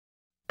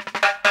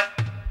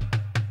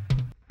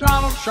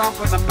Trump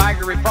and the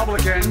MAGA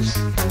Republicans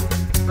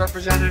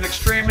represent an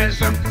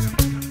extremism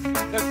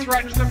that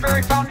threatens the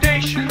very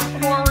foundation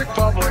of our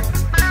republic.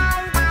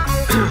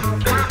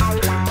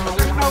 But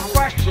there's no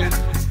question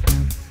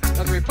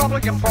that the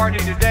Republican Party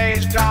today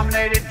is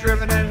dominated,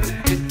 driven, and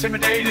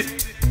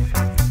intimidated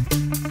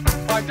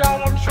by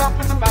Donald Trump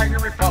and the MAGA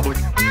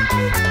Republicans.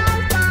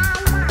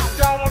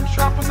 Donald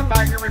Trump and the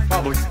MAGA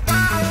Republicans.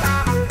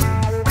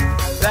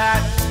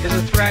 That is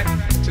a threat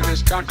to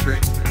this country.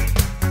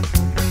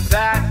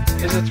 That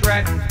is a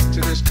threat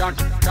to this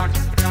country.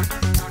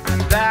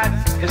 That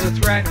is a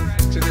threat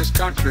to this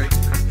country.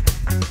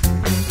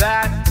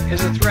 That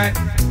is a threat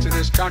to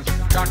this country.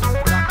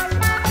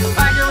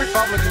 MAGA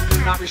Republicans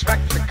do not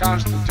respect the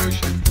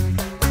Constitution.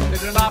 They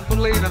do not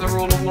believe in the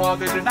rule of law.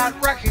 They do not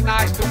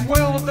recognize the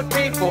will of the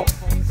people.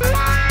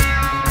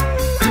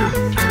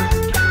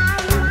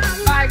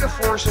 MAGA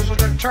forces are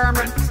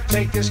determined to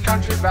take this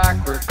country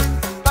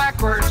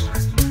backwards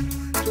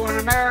to an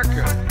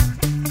America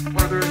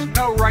where there is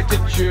no right to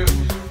choose.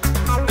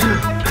 Where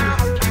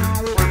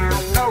there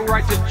is no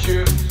right to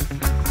choose.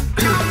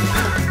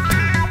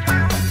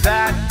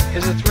 That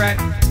is a threat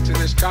to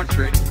this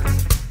country.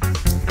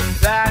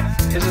 That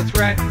is a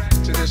threat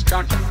to this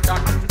country.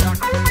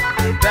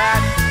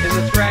 That is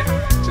a threat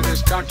to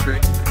this country.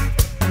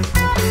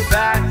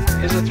 That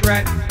is a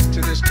threat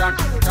to this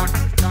country.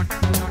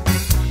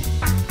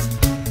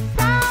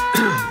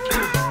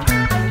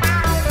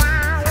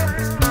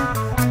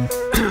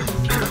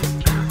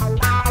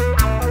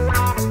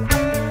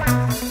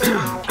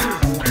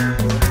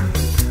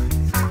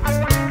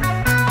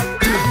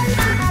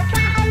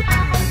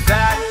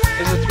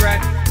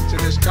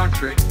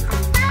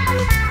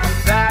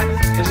 That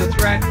is a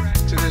threat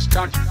to this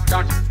country.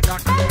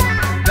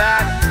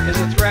 That is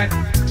a threat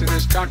to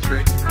this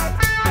country.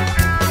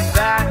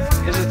 That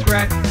is a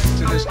threat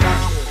to this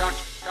country.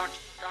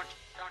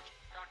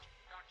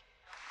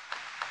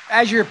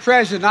 As your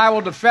president, I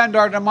will defend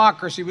our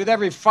democracy with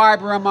every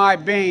fiber of my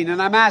being,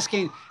 and I'm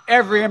asking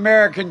every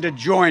American to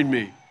join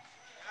me.